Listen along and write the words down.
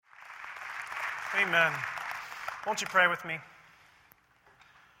Amen. Won't you pray with me?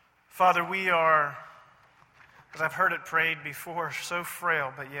 Father, we are, as I've heard it prayed before, so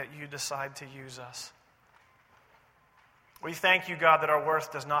frail, but yet you decide to use us. We thank you, God, that our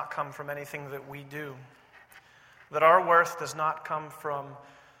worth does not come from anything that we do, that our worth does not come from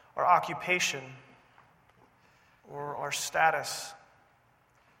our occupation or our status,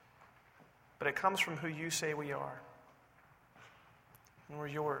 but it comes from who you say we are, and we're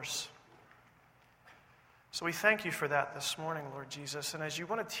yours. So we thank you for that this morning, Lord Jesus. And as you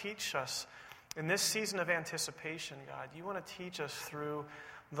want to teach us in this season of anticipation, God, you want to teach us through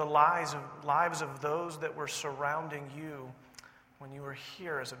the lives of those that were surrounding you when you were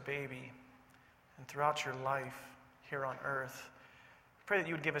here as a baby and throughout your life here on earth. I pray that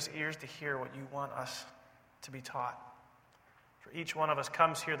you would give us ears to hear what you want us to be taught. For each one of us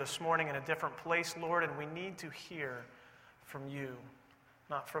comes here this morning in a different place, Lord, and we need to hear from you,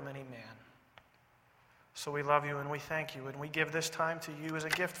 not from any man. So we love you and we thank you and we give this time to you as a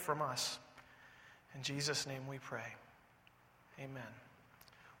gift from us. In Jesus' name we pray. Amen.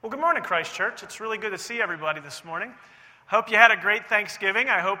 Well, good morning, Christ Church. It's really good to see everybody this morning. Hope you had a great Thanksgiving.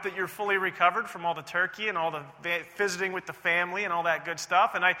 I hope that you're fully recovered from all the turkey and all the visiting with the family and all that good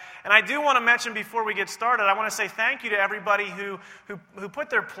stuff. And I do want to mention before we get started, I want to say thank you to everybody who put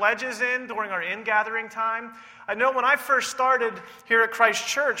their pledges in during our in-gathering time. I know when I first started here at Christ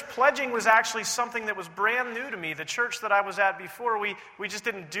Church, pledging was actually something that was brand new to me. The church that I was at before, we just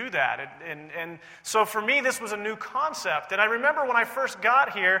didn't do that. And so for me, this was a new concept. And I remember when I first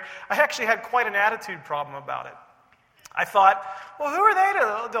got here, I actually had quite an attitude problem about it. I thought, well, who are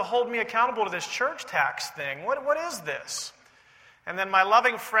they to hold me accountable to this church tax thing? What is this? And then my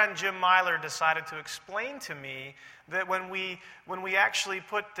loving friend Jim Myler decided to explain to me that when we actually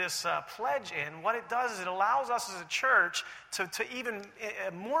put this pledge in, what it does is it allows us as a church to even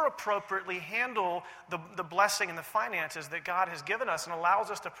more appropriately handle the blessing and the finances that God has given us and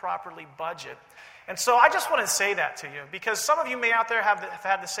allows us to properly budget. And so I just want to say that to you because some of you may out there have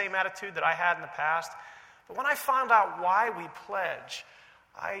had the same attitude that I had in the past. But when I found out why we pledge,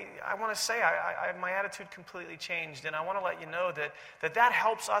 I want to say my attitude completely changed. And I want to let you know that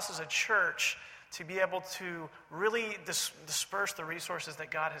helps us as a church to be able to really disperse the resources that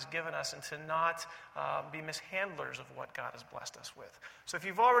God has given us and to not be mishandlers of what God has blessed us with. So if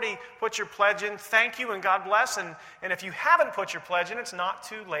you've already put your pledge in, thank you and God bless. And if you haven't put your pledge in, it's not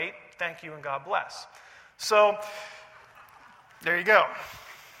too late. Thank you and God bless. So there you go.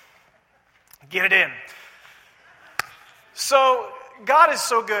 Get it in. So, God is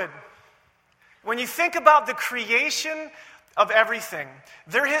so good. When you think about the creation of everything,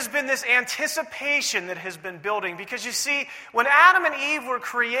 there has been this anticipation that has been building. Because you see, when Adam and Eve were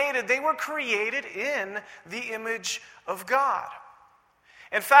created, they were created in the image of God.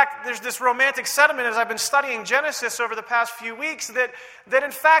 In fact, there's this romantic sentiment as I've been studying Genesis over the past few weeks that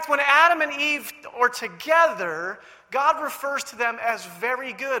in fact, when Adam and Eve are together, God refers to them as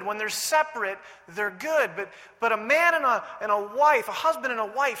very good. When they're separate, they're good. But a man and a wife, a husband and a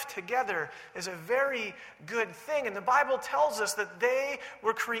wife together is a very good thing. And the Bible tells us that they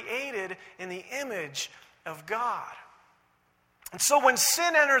were created in the image of God. And so when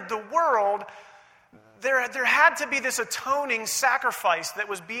sin entered the world, there had to be this atoning sacrifice that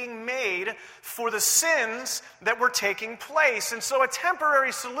was being made for the sins that were taking place. And so a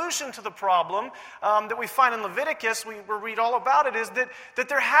temporary solution to the problem that we find in Leviticus, we read all about it, is that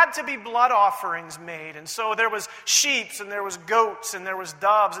there had to be blood offerings made. And so there was sheep, and there was goats, and there was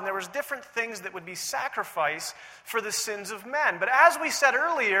doves, and there was different things that would be sacrificed for the sins of men. But as we said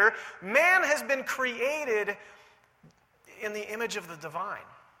earlier, man has been created in the image of the divine.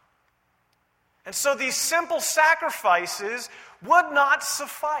 And so these simple sacrifices would not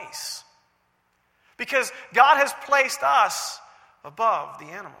suffice because God has placed us above the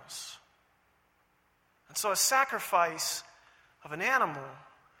animals. And so a sacrifice of an animal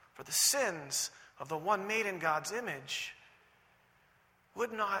for the sins of the one made in God's image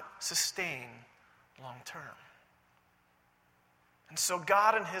would not sustain long term. And so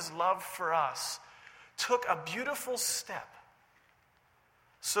God in his love for us took a beautiful step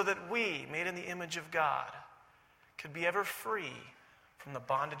so that we, made in the image of God, could be ever free from the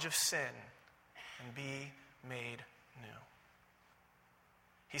bondage of sin and be made new.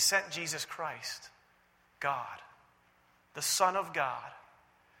 He sent Jesus Christ, God, the Son of God,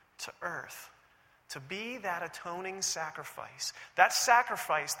 to earth to be that atoning sacrifice, that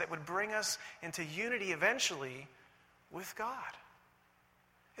sacrifice that would bring us into unity eventually with God.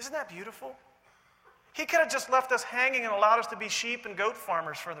 Isn't that beautiful? He could have just left us hanging and allowed us to be sheep and goat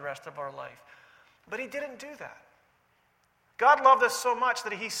farmers for the rest of our life. But he didn't do that. God loved us so much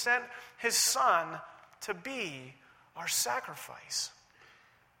that he sent his Son to be our sacrifice.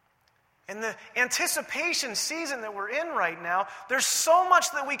 In the anticipation season that we're in right now, there's so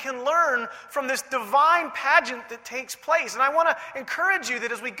much that we can learn from this divine pageant that takes place. And I want to encourage you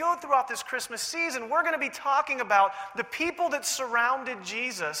that as we go throughout this Christmas season, we're going to be talking about the people that surrounded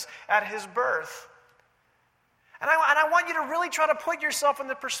Jesus at his birth. And I want you to really try to put yourself in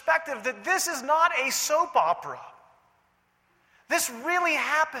the perspective that this is not a soap opera. This really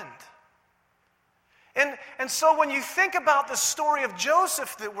happened. And so when you think about the story of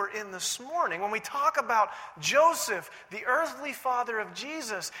Joseph that we're in this morning, when we talk about Joseph, the earthly father of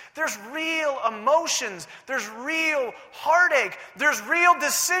Jesus, there's real emotions, there's real heartache, there's real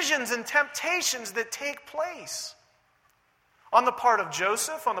decisions and temptations that take place. On the part of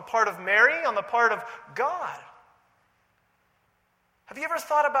Joseph, on the part of Mary, on the part of God. Have you ever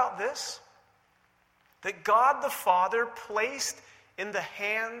thought about this? That God the Father placed in the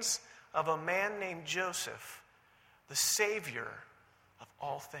hands of a man named Joseph, the Savior of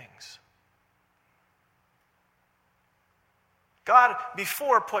all things. God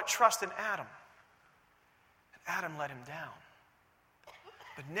before put trust in Adam, and Adam let him down.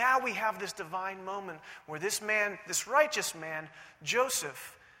 But now we have this divine moment where this man, this righteous man,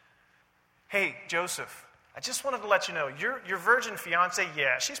 Joseph, hey, Joseph, I just wanted to let you know, your virgin fiance,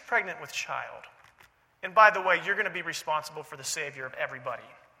 yeah, she's pregnant with child. And by the way, you're going to be responsible for the Savior of everybody.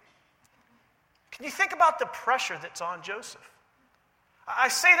 Can you think about the pressure that's on Joseph? I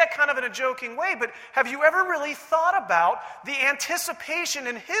say that kind of in a joking way, but have you ever really thought about the anticipation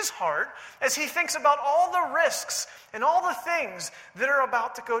in his heart as he thinks about all the risks and all the things that are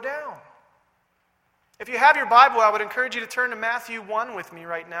about to go down? If you have your Bible, I would encourage you to turn to Matthew 1 with me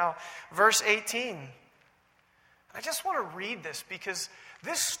right now, verse 18. I just want to read this because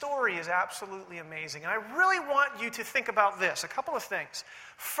this story is absolutely amazing. And I really want you to think about this, a couple of things.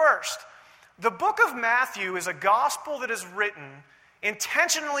 First, the book of Matthew is a gospel that is written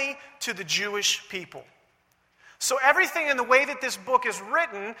intentionally to the Jewish people. So everything in the way that this book is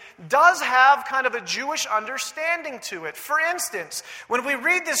written does have kind of a Jewish understanding to it. For instance, when we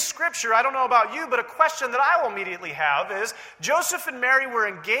read this scripture, I don't know about you, but a question that I will immediately have is, Joseph and Mary were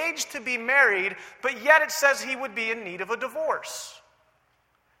engaged to be married, but yet it says he would be in need of a divorce.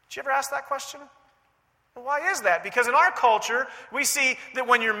 Did you ever ask that question? Well, why is that? Because in our culture, we see that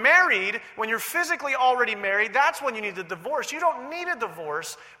when you're married, when you're physically already married, that's when you need a divorce. You don't need a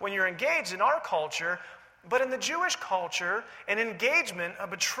divorce when you're engaged in our culture. But in the Jewish culture, an engagement, a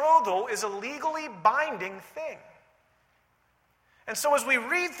betrothal, is a legally binding thing. And so as we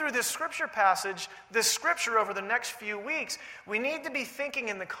read through this scripture passage, this scripture over the next few weeks, we need to be thinking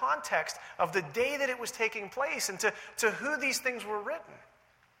in the context of the day that it was taking place and to who these things were written.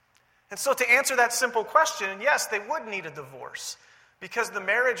 And so to answer that simple question, yes, they would need a divorce because the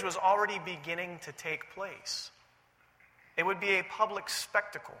marriage was already beginning to take place. It would be a public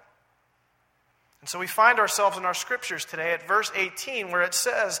spectacle. And so we find ourselves in our scriptures today at verse 18 where it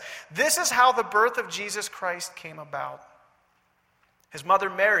says, "This is how the birth of Jesus Christ came about. His mother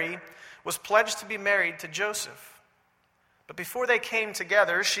Mary was pledged to be married to Joseph. But before they came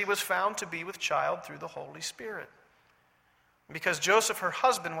together, she was found to be with child through the Holy Spirit. Because Joseph, her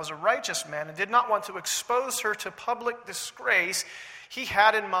husband, was a righteous man and did not want to expose her to public disgrace, he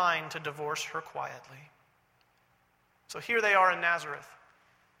had in mind to divorce her quietly." So here they are in Nazareth.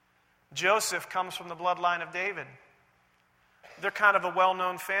 Joseph comes from the bloodline of David. They're kind of a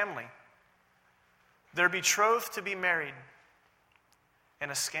well-known family. They're betrothed to be married,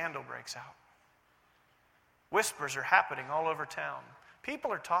 and a scandal breaks out. Whispers are happening all over town.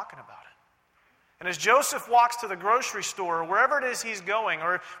 People are talking about it. And as Joseph walks to the grocery store, or wherever it is he's going,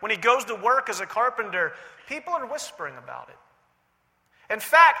 or when he goes to work as a carpenter, people are whispering about it. In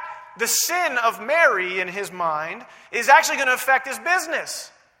fact, the sin of Mary in his mind is actually going to affect his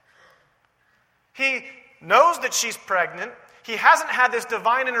business. He knows that she's pregnant. He hasn't had this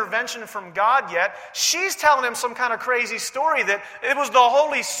divine intervention from God yet. She's telling him some kind of crazy story that it was the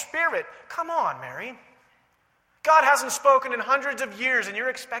Holy Spirit. Come on, Mary. God hasn't spoken in hundreds of years, and you're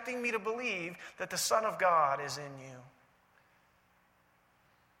expecting me to believe that the Son of God is in you.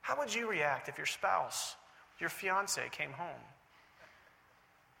 How would you react if your spouse, your fiance, came home?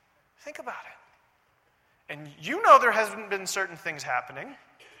 Think about it. And you know there hasn't been certain things happening.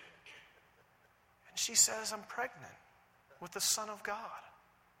 And she says, "I'm pregnant with the Son of God."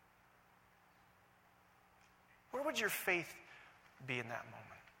 Where would your faith be in that moment?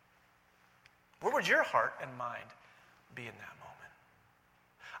 Where would your heart and mind be in that moment?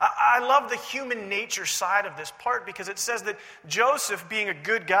 I love the human nature side of this part because it says that Joseph, being a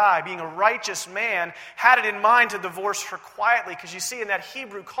good guy, being a righteous man, had it in mind to divorce her quietly, because you see in that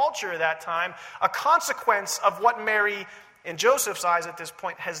Hebrew culture at that time, a consequence of what Mary, in Joseph's eyes at this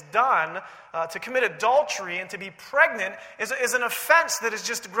point, has done to commit adultery and to be pregnant is an offense that is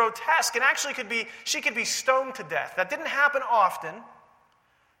just grotesque, and actually she could be stoned to death. That didn't happen often,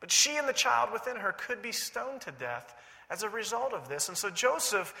 but she and the child within her could be stoned to death as a result of this. And so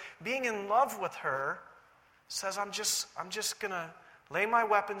Joseph, being in love with her, says, I'm just going to lay my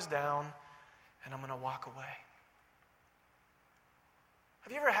weapons down and I'm going to walk away.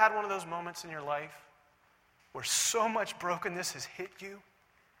 Have you ever had one of those moments in your life where so much brokenness has hit you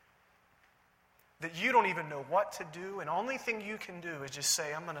that you don't even know what to do, and the only thing you can do is just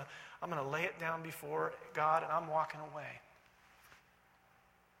say, I'm going to lay it down before God and I'm walking away?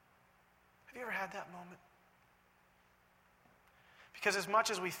 Have you ever had that moment? Because as much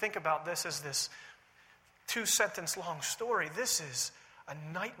as we think about this as this 2-sentence long story, this is a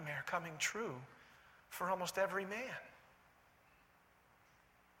nightmare coming true for almost every man.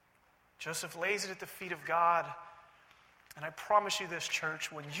 Joseph lays it at the feet of God. And I promise you this,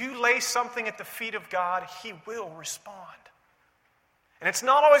 church, when you lay something at the feet of God, He will respond. And it's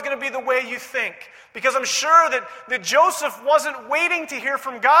not always going to be the way you think. Because I'm sure that Joseph wasn't waiting to hear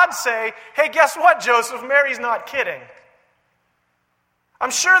from God say, hey, guess what, Joseph? Mary's not kidding. I'm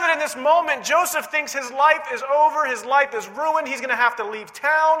sure that in this moment, Joseph thinks his life is over, his life is ruined, he's going to have to leave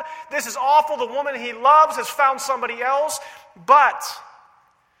town. This is awful. The woman he loves has found somebody else. But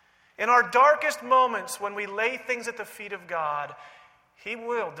in our darkest moments, when we lay things at the feet of God, He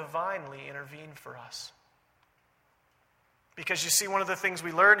will divinely intervene for us. Because you see, one of the things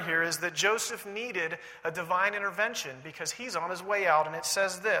we learn here is that Joseph needed a divine intervention because he's on his way out. And it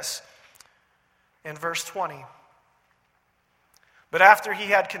says this in verse 20. But after he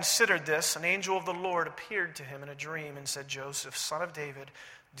had considered this, an angel of the Lord appeared to him in a dream and said, Joseph, son of David,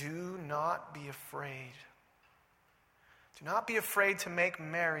 do not be afraid. Do not be afraid to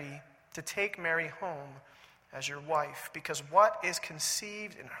take Mary home as your wife, because what is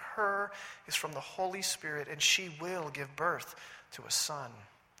conceived in her is from the Holy Spirit, and she will give birth to a son.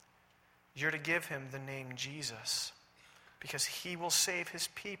 You're to give him the name Jesus, because he will save his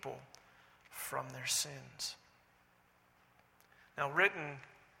people from their sins. Now, written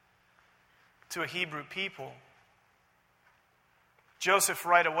to a Hebrew people, Joseph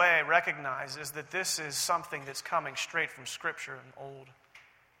right away recognizes that this is something that's coming straight from Scripture and old,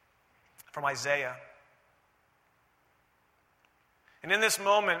 from Isaiah. And in this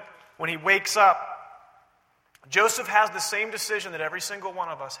moment, when he wakes up, Joseph has the same decision that every single one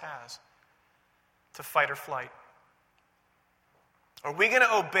of us has, to fight or flight. Are we going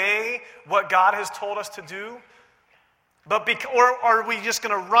to obey what God has told us to do? Or are we just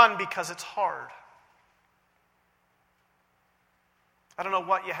going to run because it's hard? I don't know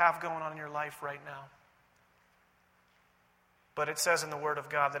what you have going on in your life right now. But it says in the Word of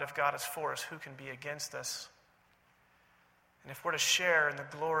God that if God is for us, who can be against us? And if we're to share in the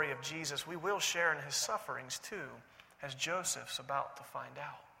glory of Jesus, we will share in his sufferings too, as Joseph's about to find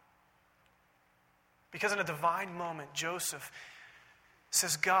out. Because in a divine moment, Joseph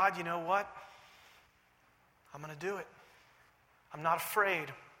says, God, you know what? I'm going to do it. I'm not afraid.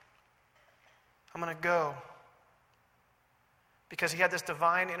 I'm going to go. Because he had this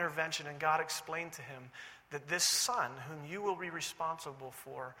divine intervention, and God explained to him that this son, whom you will be responsible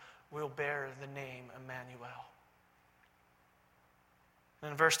for, will bear the name Emmanuel.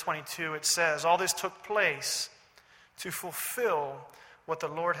 And in verse 22 it says, all this took place to fulfill what the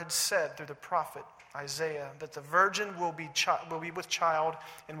Lord had said through the prophet Isaiah, that the virgin will be with child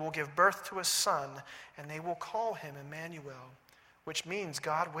and will give birth to a son, and they will call him Emmanuel, which means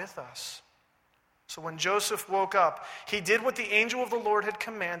God with us. So when Joseph woke up, he did what the angel of the Lord had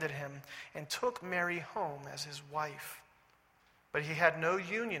commanded him and took Mary home as his wife. But he had no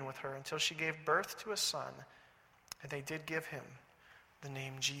union with her until she gave birth to a son, and they did give him the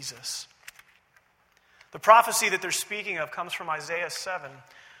name Jesus. The prophecy that they're speaking of comes from Isaiah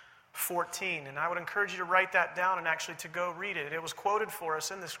 7:14, and I would encourage you to write that down and actually to go read it. It was quoted for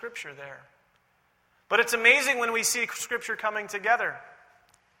us in the Scripture there. But it's amazing when we see Scripture coming together.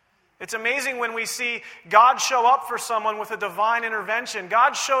 It's amazing when we see God show up for someone with a divine intervention.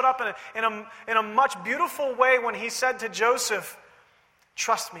 God showed up in a much beautiful way when he said to Joseph,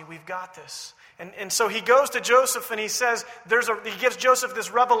 trust me, we've got this. And so he goes to Joseph and he says, he gives Joseph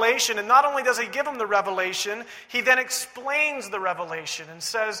this revelation. And not only does he give him the revelation, he then explains the revelation and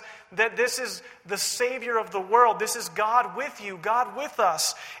says that this is the Savior of the world. This is God with you, God with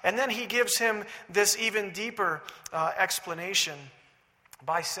us. And then he gives him this even deeper explanation.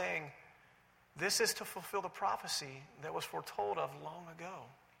 by saying, this is to fulfill the prophecy that was foretold of long ago.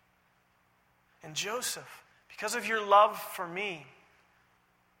 And Joseph, because of your love for me,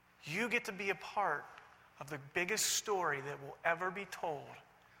 you get to be a part of the biggest story that will ever be told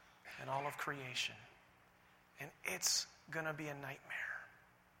in all of creation. And it's going to be a nightmare.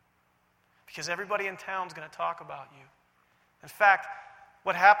 Because everybody in town is going to talk about you. In fact,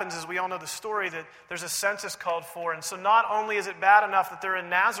 what happens is we all know the story that there's a census called for. And so not only is it bad enough that they're in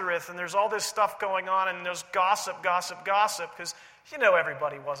Nazareth and there's all this stuff going on and there's gossip, because you know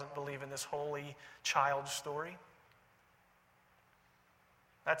everybody wasn't believing this holy child story.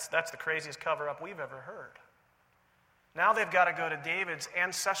 That's the craziest cover-up we've ever heard. Now they've got to go to David's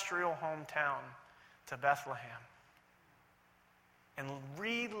ancestral hometown, to Bethlehem, and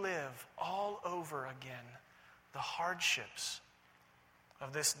relive all over again the hardships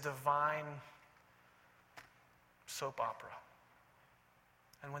of this divine soap opera.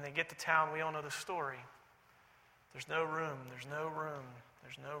 And when they get to town, we all know the story. There's no room, there's no room,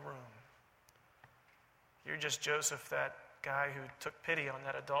 there's no room. You're just Joseph, that guy who took pity on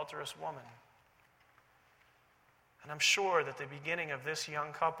that adulterous woman. And I'm sure that the beginning of this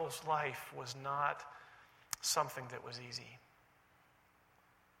young couple's life was not something that was easy.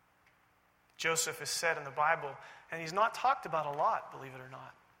 Joseph is said in the Bible, and he's not talked about a lot, believe it or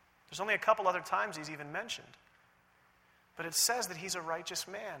not. There's only a couple other times he's even mentioned. But it says that he's a righteous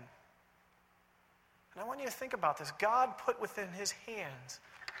man. And I want you to think about this. God put within his hands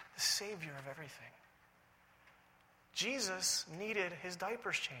the Savior of everything. Jesus needed his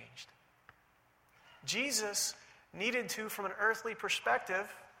diapers changed. Jesus needed to, from an earthly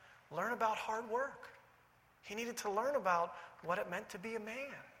perspective, learn about hard work. He needed to learn about what it meant to be a man.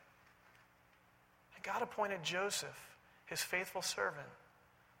 And God appointed Joseph, his faithful servant,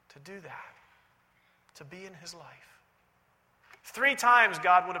 to do that, to be in his life. 3 times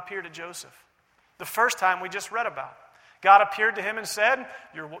God would appear to Joseph. The first time we just read about. God appeared to him and said,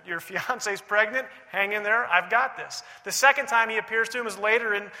 your fiance's pregnant, hang in there, I've got this. The second time he appears to him is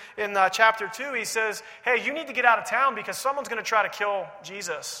later in chapter 2. He says, hey, you need to get out of town because someone's going to try to kill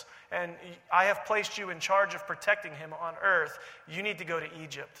Jesus. And I have placed you in charge of protecting him on earth. You need to go to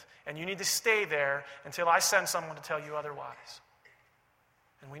Egypt. And you need to stay there until I send someone to tell you otherwise.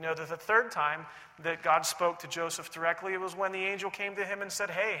 And we know that the third time that God spoke to Joseph directly, it was when the angel came to him and said,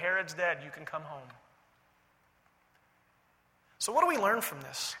 hey, Herod's dead, you can come home. So what do we learn from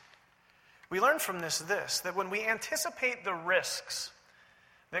this? We learn from this, that when we anticipate the risks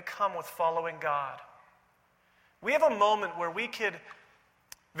that come with following God, we have a moment where we could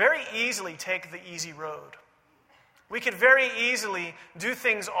very easily take the easy road. We could very easily do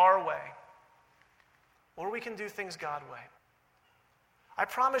things our way, or we can do things God's way. I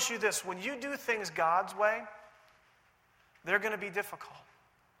promise you this, when you do things God's way, they're going to be difficult.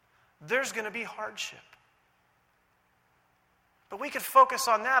 There's going to be hardship. But we could focus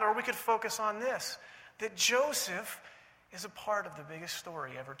on that, or we could focus on this, that Joseph is a part of the biggest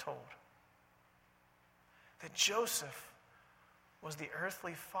story ever told. That Joseph was the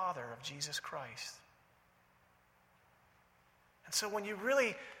earthly father of Jesus Christ. And so when you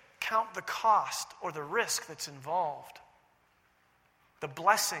really count the cost or the risk that's involved, the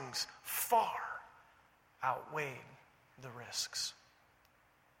blessings far outweighed the risks.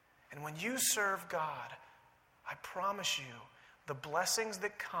 And when you serve God, I promise you, the blessings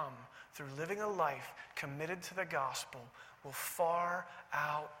that come through living a life committed to the gospel will far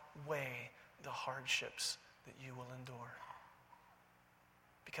outweigh the hardships that you will endure.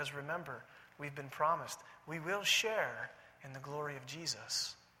 Because remember, we've been promised we will share in the glory of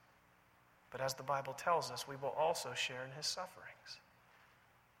Jesus. But as the Bible tells us, we will also share in his sufferings.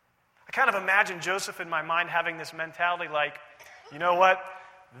 I kind of imagine Joseph in my mind having this mentality like, you know what?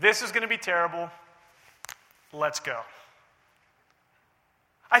 This is going to be terrible. Let's go.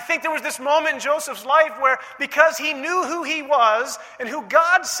 I think there was this moment in Joseph's life where, because he knew who he was and who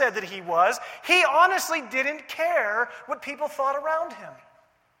God said that he was, he honestly didn't care what people thought around him.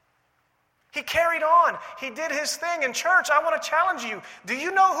 He carried on. He did his thing. In church, I want to challenge you. Do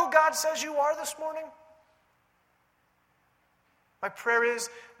you know who God says you are this morning? My prayer is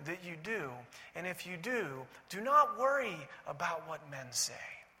that you do. And if you do not worry about what men say.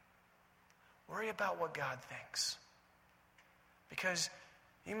 Worry about what God thinks. Because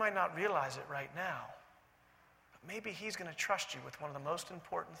you might not realize it right now, but maybe he's going to trust you with one of the most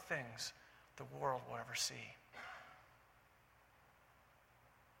important things the world will ever see.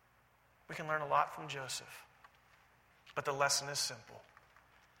 We can learn a lot from Joseph, but the lesson is simple.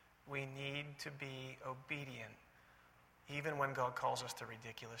 We need to be obedient, even when God calls us to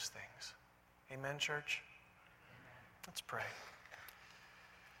ridiculous things. Amen, church? Let's pray.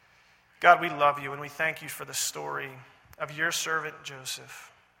 God, we love you, and we thank you for the story of your servant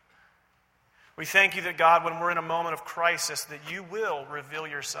Joseph. We thank you that, God, when we're in a moment of crisis, that you will reveal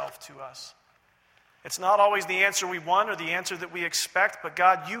yourself to us. It's not always the answer we want or the answer that we expect, but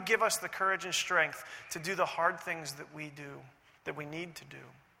God, you give us the courage and strength to do the hard things that we do, that we need to do.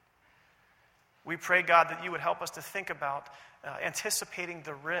 We pray, God, that you would help us to think about anticipating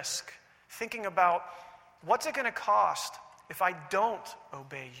the risk, thinking about what's it going to cost if I don't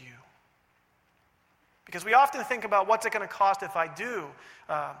obey you. Because we often think about what's it going to cost if I do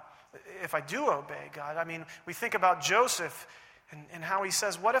obey, God. I mean, we think about Joseph and how he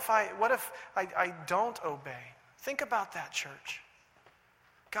says, what if I don't obey? Think about that, church.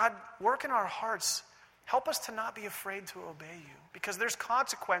 God, work in our hearts. Help us to not be afraid to obey you, because there's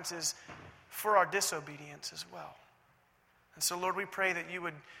consequences for our disobedience as well. And so, Lord, we pray that you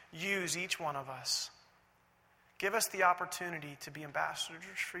would use each one of us. Give us the opportunity to be ambassadors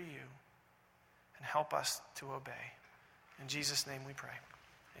for you and help us to obey. In Jesus' name we pray.